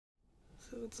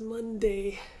it's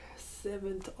Monday,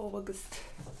 7th August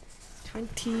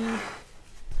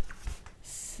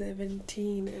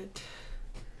 2017 at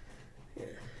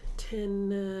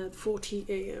 10:40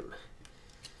 a.m.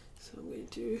 So I'm going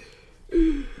to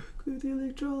do the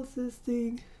electrolysis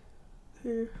thing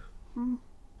here. Can't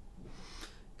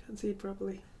see it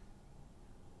properly.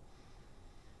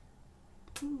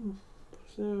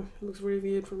 So it looks really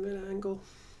weird from that angle.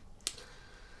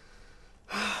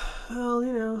 Well,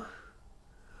 you know,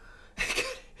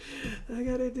 I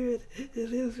gotta do it a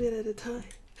little bit at a time.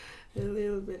 A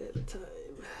little bit at a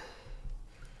time.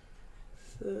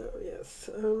 So, yes,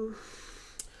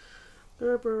 got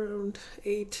up around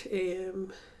 8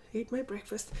 a.m., ate my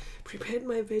breakfast, prepared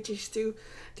my veggie stew,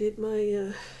 did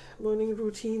my morning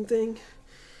routine thing,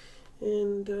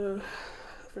 and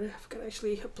I've got to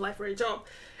actually apply for a job,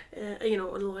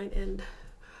 online and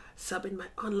sub in my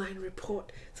online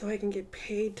report so I can get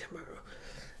paid tomorrow.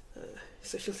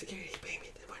 Social Security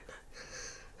payment and whatnot.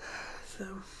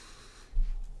 So,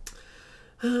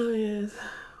 oh yes,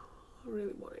 I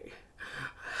really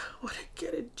want to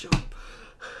get a job.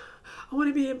 I want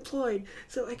to be employed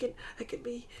so I can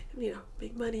be,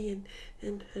 make money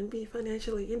and be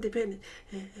financially independent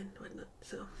and whatnot.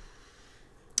 So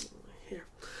here.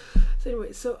 So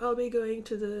anyway, so I'll be going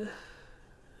to the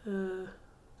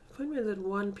appointment at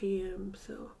 1 p.m.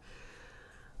 So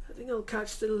I think I'll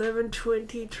catch the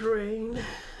 11:20 train,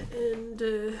 and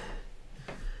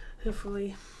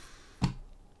hopefully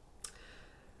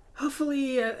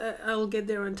I'll get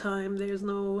there on time. There's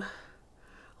no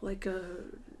I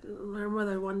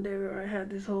remember one day where I had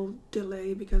this whole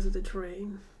delay because of the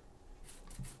train.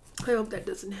 I hope that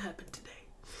doesn't happen today.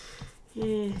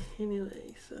 Yeah,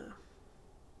 anyway, so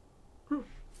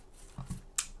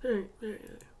alright.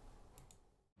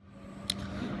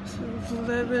 So it's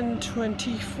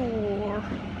 11:24.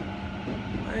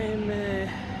 I'm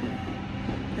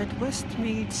at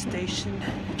Westmead Station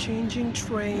changing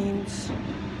trains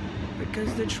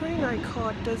because the train I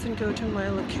caught doesn't go to my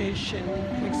location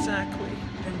exactly.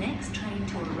 The next train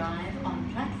to arrive on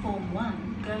platform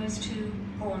 1 goes to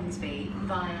Hornsby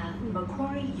via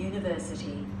Macquarie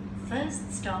University.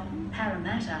 First stop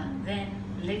Parramatta, then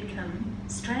Lidcombe,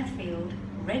 Strathfield,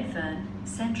 Redfern,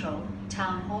 Central,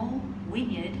 Town Hall,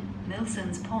 Wynyard,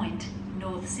 Milsons Point,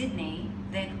 North Sydney,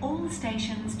 then all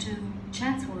stations to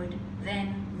Chatswood,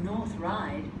 then North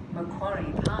Ryde,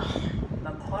 Macquarie Park,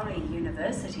 Macquarie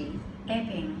University,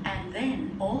 Epping, and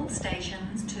then all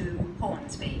stations to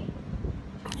Hornsby.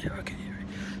 Yeah, okay.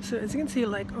 So as you can see,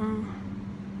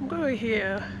 go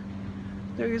here.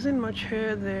 There isn't much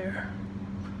hair there.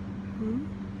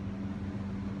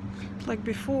 Like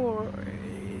before,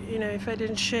 if I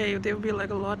didn't shave, there would be a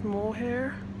lot more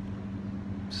hair.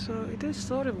 So it is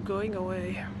sort of going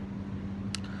away.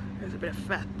 There's a bit of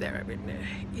fat there I've been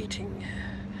eating,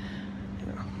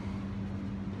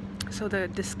 So the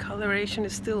discoloration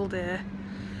is still there.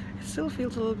 It still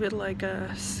feels a little bit like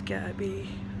a scabby,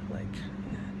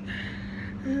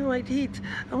 my teeth.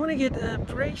 I want to get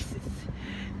braces.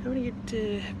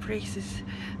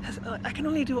 I can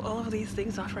only do all of these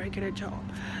things after I get a job.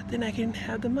 Then I can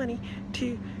have the money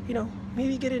to,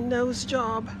 maybe get a nose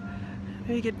job,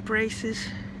 maybe get braces,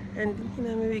 and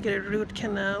maybe get a root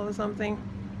canal or something.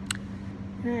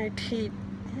 My teeth,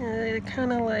 they're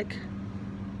kind of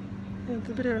it's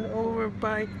a bit of an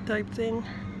overbite type thing,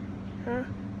 huh?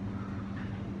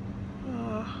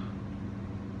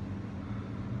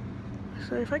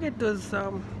 So if I get those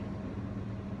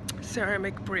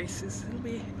ceramic braces,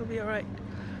 it'll be all right.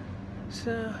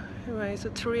 So anyway, so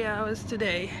 3 hours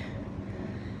today.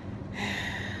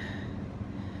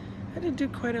 I did do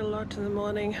quite a lot in the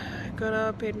morning. Got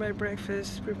up, ate my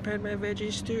breakfast, prepared my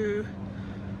veggie stew.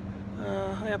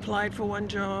 I applied for one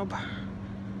job,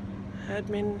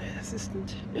 admin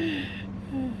assistant,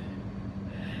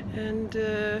 and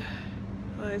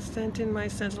I sent in my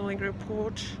Centrelink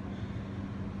report.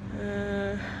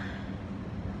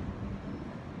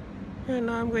 And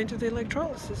now I'm going to the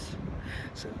electrolysis.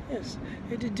 So yes,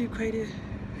 I did do quite a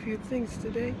few things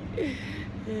today.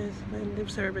 Yes, my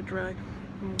lips are a bit dry.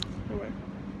 Alright.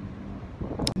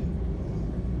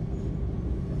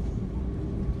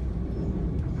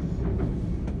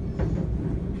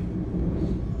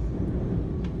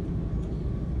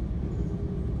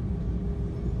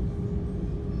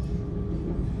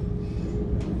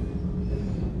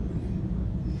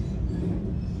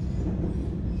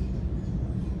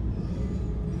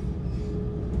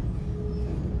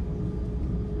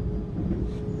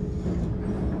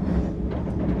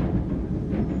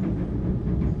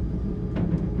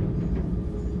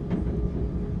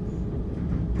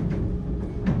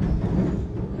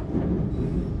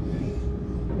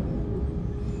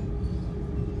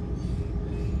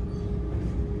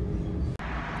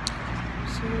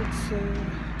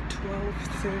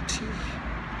 12:30.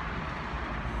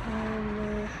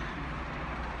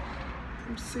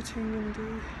 I'm sitting in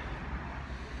the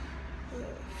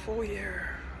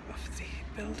foyer of the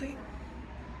building.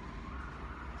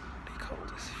 What do you call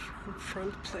this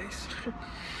front place?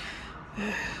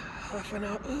 Half an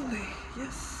hour early,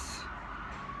 yes.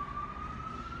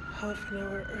 Half an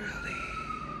hour early.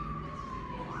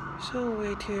 So I'll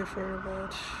wait here for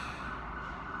about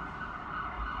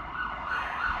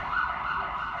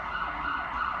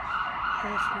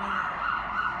half an hour.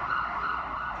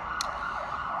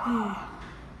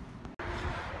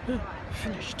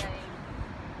 Finished.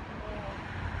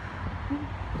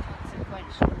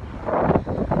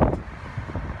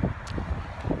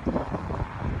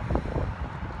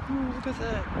 Look at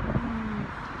that.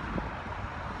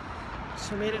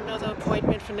 So I made another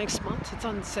appointment for next month. It's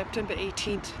on September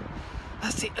 18th.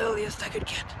 That's the earliest I could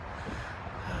get.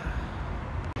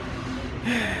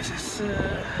 It's a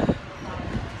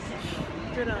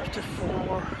bit after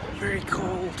 4. Very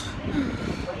cold.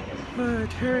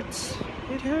 It hurts.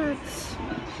 It hurts.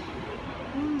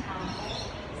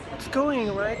 It's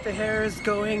going, right? The hair is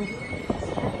going.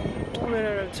 A bit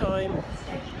at a time.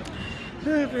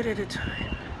 A bit at a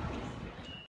time.